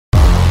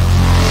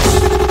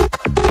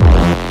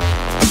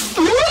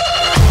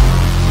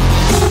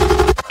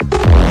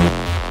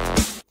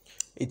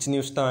It's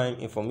news time.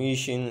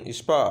 Information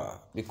is power.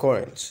 The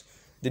current.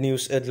 The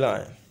news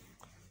headline.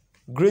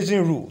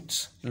 Grazing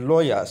routes.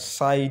 Lawyers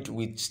side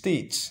with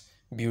states.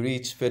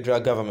 Berate federal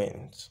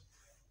government.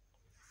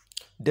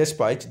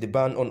 Despite the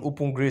ban on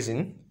open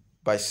grazing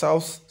by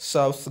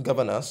South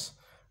governors,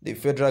 the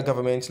federal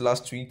government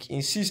last week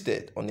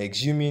insisted on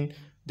exhuming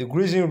the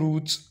grazing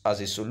routes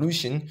as a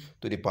solution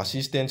to the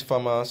persistent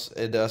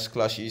farmers-herders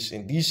clashes.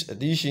 In this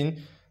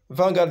edition,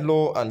 Vanguard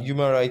Law and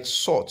Human Rights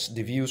sought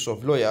the views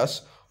of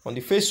lawyers on the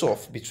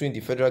face-off between the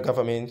federal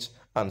government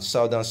and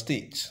southern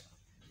states.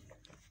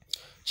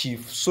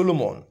 Chief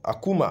Solomon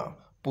Akuma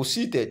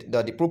posited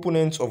that the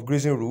proponents of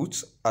grazing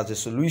routes as a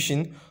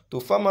solution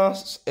to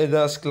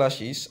farmers-herders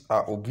clashes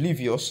are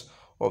oblivious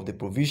of the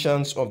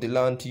provisions of the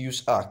Land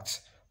Use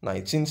Act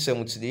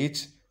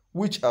 1978,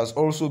 which has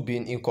also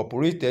been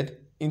incorporated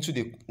into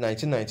the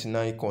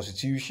 1999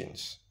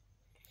 constitutions.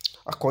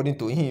 According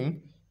to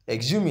him,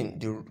 exhuming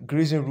the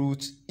grazing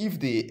routes, if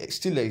they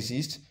still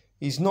exist,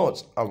 is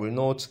not and will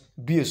not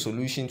be a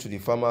solution to the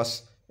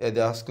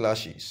farmers-herders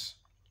clashes.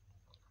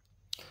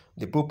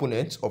 The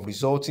proponents of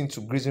resorting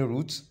to grazing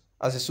routes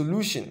as a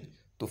solution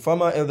to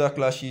farmer-elder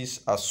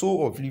clashes are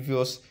so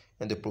oblivious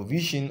in the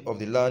provision of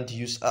the Land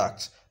Use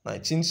Act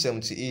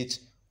 1978,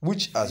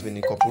 which has been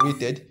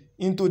incorporated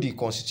into the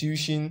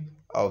Constitution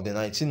of the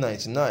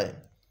 1999.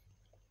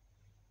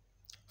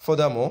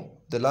 Furthermore,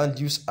 the Land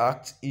Use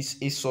Act is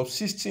a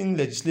subsisting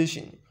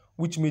legislation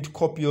which made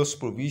copious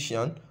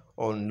provision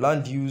on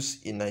land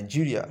use in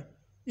Nigeria.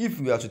 If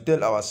we are to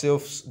tell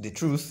ourselves the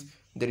truth,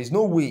 there is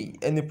no way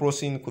any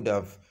person could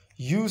have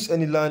used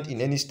any land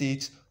in any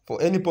state for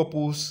any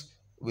purpose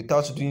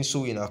without doing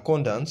so in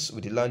accordance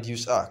with the Land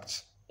Use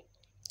Act.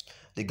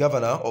 The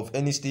governor of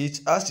any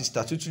state has the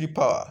statutory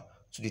power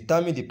to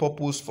determine the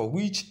purpose for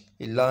which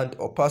a land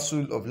or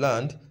parcel of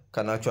land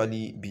can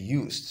actually be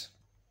used.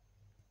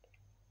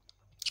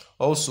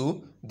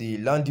 Also, the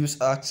Land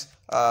Use Act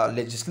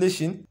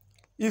legislation,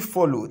 if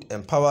followed,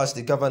 empowers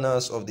the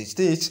governors of the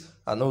states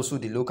and also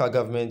the local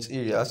government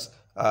areas,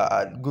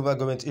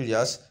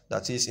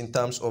 that is, in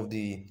terms of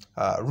the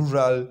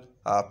rural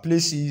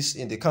places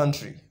in the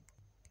country.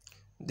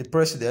 The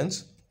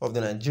president of the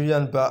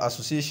Nigerian Bar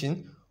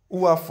Association,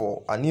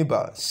 Uwafo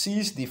Aniba,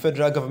 sees the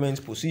federal government's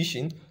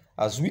position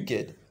as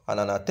wicked and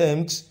an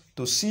attempt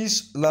to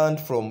seize land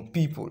from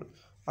people.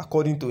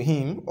 According to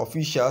him,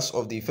 officials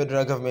of the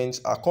federal government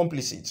are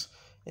complicit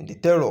in the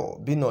terror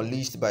being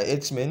unleashed by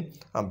herdsmen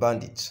and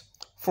bandits.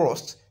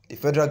 First, the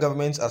federal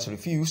government has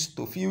refused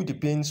to feel the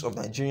pains of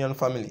Nigerian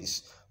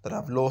families that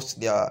have lost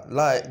their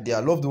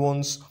loved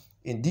ones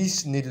in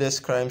these needless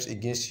crimes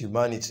against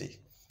humanity.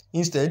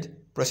 Instead,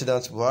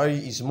 President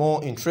Buhari is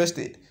more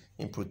interested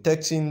in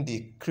protecting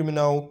the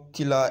criminal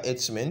killer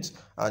herdsmen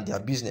and their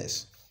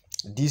business.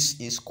 This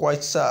is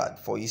quite sad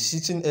for his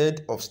sitting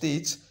head of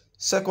state.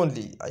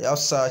 Secondly, I have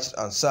searched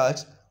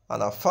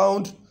and have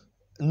found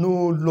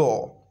no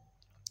law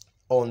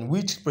on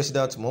which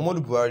President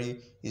Muhammadu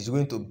Buhari is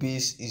going to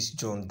base his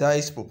John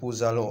Dice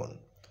proposal on.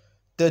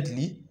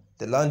 Thirdly,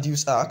 the Land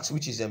Use Act,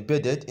 which is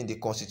embedded in the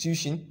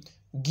Constitution,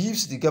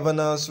 gives the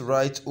governors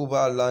right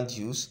over land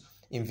use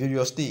in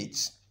various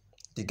states.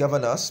 The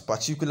governors,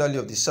 particularly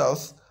of the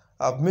South,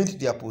 have made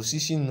their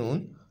position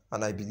known,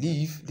 and I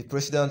believe the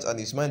President and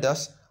his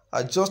minders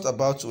are just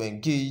about to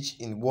engage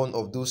in one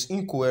of those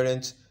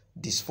incoherent,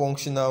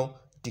 dysfunctional,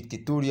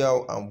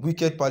 dictatorial, and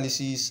wicked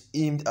policies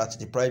aimed at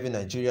depriving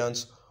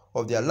Nigerians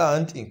of their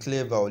land in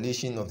clear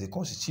violation of the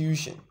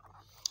Constitution.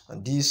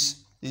 And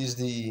this is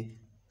the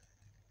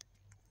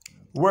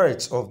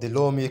words of the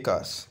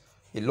lawmakers.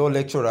 A law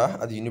lecturer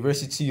at the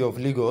University of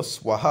Lagos,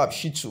 Wahab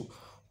Shitu,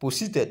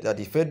 posited that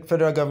the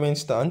federal government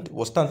stand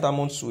was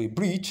tantamount to a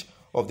breach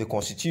of the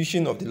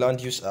Constitution of the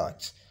Land Use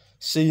Act,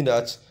 saying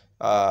that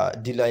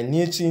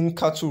delineating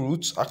cattle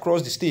routes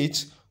across the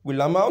states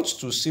will amount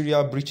to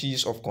serious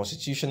breaches of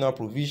constitutional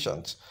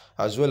provisions,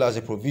 as well as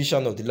a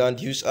provision of the Land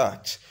Use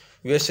Act,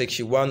 where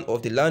Section 1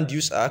 of the Land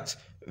Use Act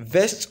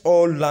vests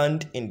all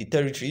land in the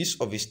territories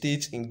of a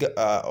state in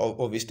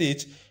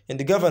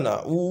the governor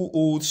who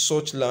holds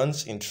such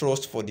lands in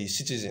trust for the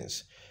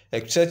citizens,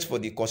 except for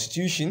the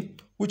Constitution,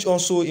 which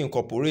also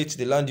incorporates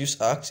the Land Use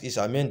Act, is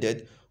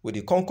amended with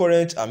the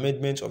concurrent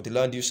amendment of the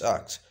Land Use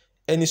Act.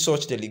 Any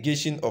such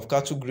delegation of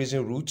cattle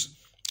grazing routes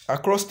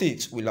across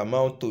states will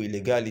amount to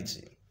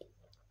illegality.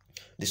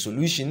 The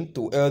solution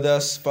to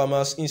elders,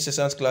 farmers'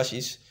 incessant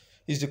clashes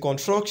is the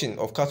construction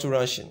of cattle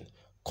ranching.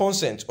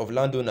 Consent of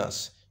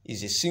landowners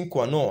is a sine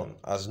qua non,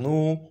 as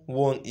no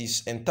one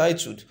is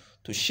entitled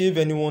to shave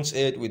anyone's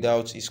head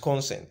without his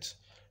consent.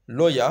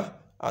 Lawyer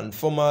and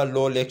former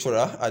law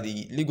lecturer at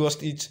the Lagos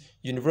State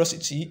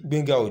University,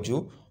 Benga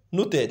Ojo,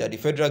 noted that the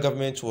federal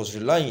government was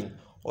relying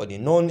on the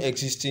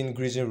non-existing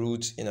grazing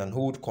routes in an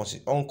old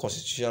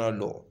unconstitutional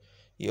law.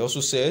 He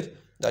also said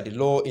that the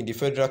law in the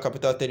Federal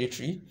Capital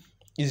Territory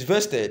is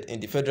vested in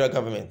the federal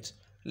government.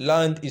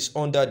 Land is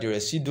under the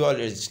residual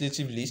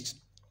legislative list,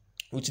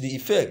 with the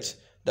effect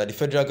that the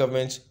federal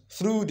government,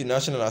 through the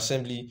National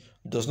Assembly,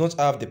 does not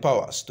have the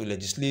powers to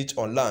legislate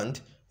on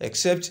land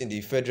except in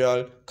the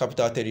Federal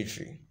Capital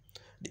Territory.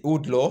 The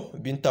old law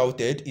being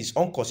touted is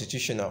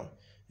unconstitutional.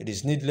 It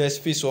is needless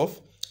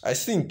face-off. I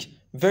think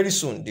very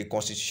soon the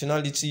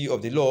constitutionality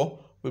of the law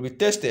will be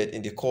tested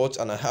in the court,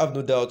 and I have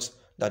no doubt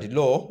that the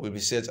law will be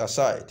set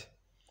aside.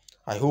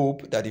 I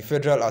hope that the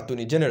Federal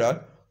Attorney General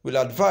will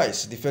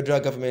advise the federal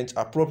government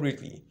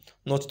appropriately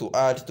not to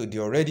add to the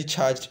already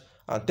charged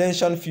and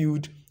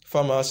tension-filled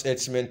farmers'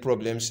 herdsmen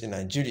problems in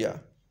Nigeria.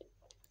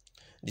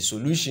 The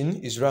solution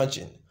is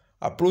ranching.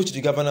 Approach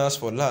the governors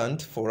for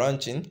land for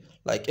ranching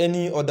like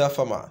any other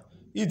farmer.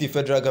 If the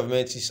federal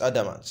government is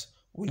adamant,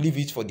 we leave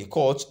it for the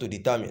court to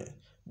determine.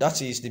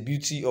 That is the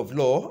beauty of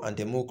law and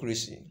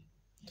democracy.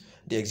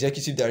 The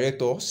Executive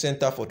Director,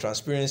 Center for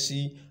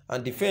Transparency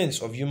and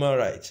Defense of Human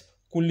Rights,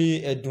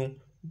 Kunle Edun,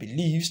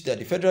 believes that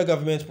the federal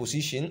government's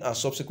position and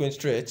subsequent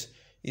threat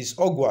is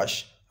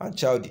hogwash and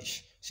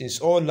childish, since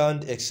all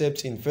land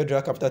except in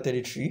Federal Capital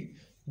Territory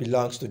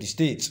belongs to the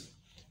state.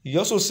 He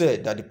also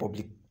said that the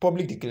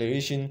public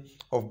declaration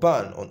of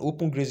ban on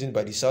open grazing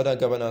by the southern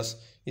governors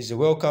is a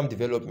welcome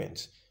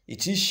development.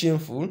 It is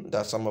shameful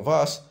that some of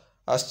us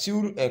are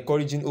still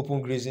encouraging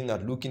open grazing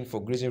and looking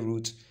for grazing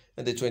routes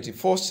in the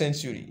 21st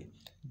century.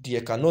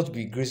 There cannot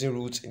be grazing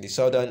routes in the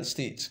southern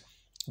states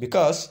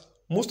because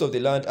most of the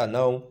land are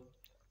now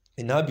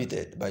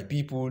inhabited by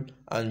people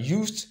and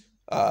used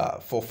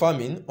for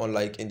farming,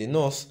 unlike in the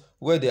north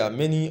where there are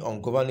many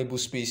ungovernable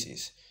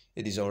spaces.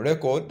 It is on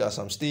record that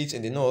some states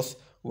in the north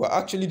were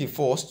actually the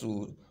first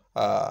to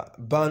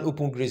ban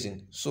open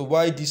grazing. So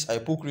why this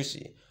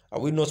hypocrisy? Are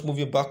we not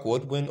moving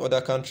backward when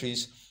other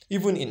countries,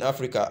 even in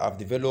Africa, have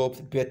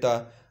developed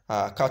better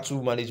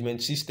cattle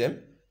management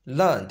system?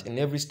 Land in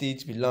every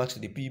state belongs to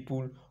the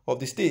people of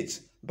the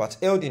states, but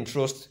held in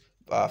trust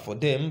for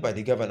them by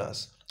the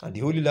governors. And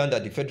the Holy Land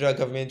that the federal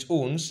government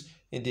owns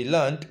in the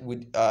land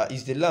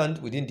is the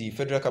land within the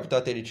Federal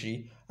Capital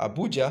Territory,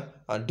 Abuja,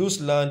 and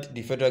those land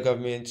the federal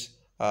government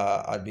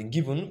had been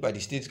given by the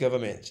state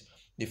government.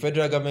 The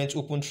federal government's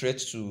open threat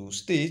to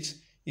states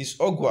is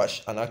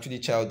hogwash and actually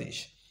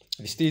childish.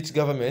 The state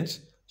government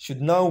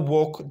should now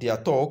walk their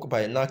talk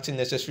by enacting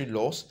necessary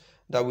laws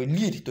that will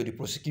lead to the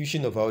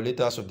prosecution of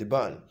violators of the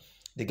ban.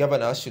 The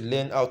governors should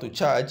learn how to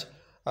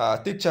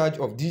take charge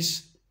of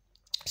this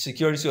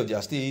security of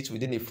their states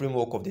within the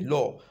framework of the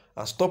law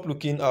and stop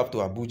looking up to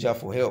Abuja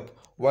for help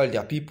while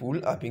their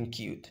people are being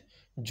killed.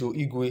 Joe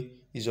Igwe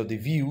is of the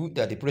view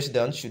that the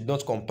president should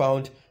not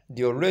compound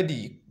the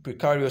already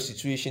precarious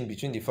situation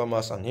between the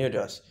farmers and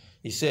herders.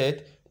 He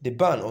said the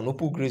ban on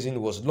open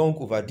grazing was long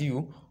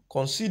overdue,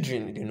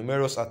 considering the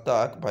numerous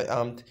attacks by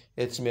armed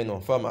herdsmen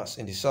on farmers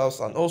in the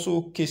south and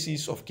also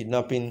cases of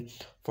kidnapping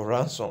for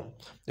ransom.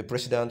 The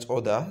president's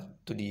order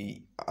to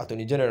the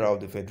Attorney General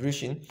of the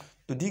Federation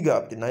to dig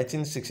up the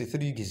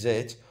 1963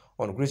 Gazette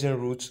on grazing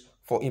routes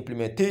for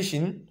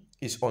implementation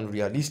is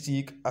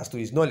unrealistic as to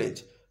his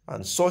knowledge,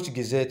 and such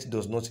gazette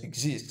does not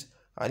exist.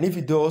 And if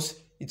it does,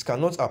 it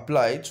cannot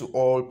apply to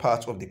all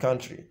parts of the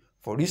country.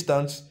 For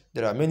instance,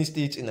 there are many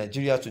states in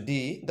Nigeria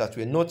today that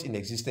were not in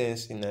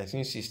existence in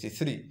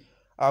 1963.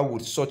 How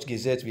would such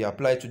gazette be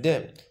applied to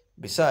them?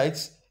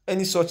 Besides,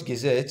 any such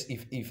gazette,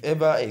 if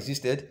ever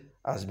existed,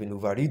 has been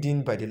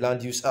overridden by the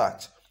Land Use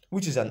Act,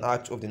 which is an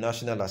act of the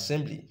National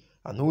Assembly,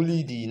 and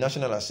only the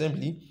National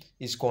Assembly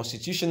is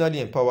constitutionally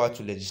empowered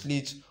to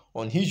legislate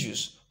on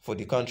issues for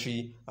the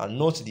country and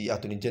not the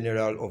Attorney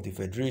General of the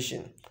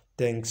Federation.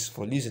 Thanks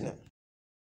for listening.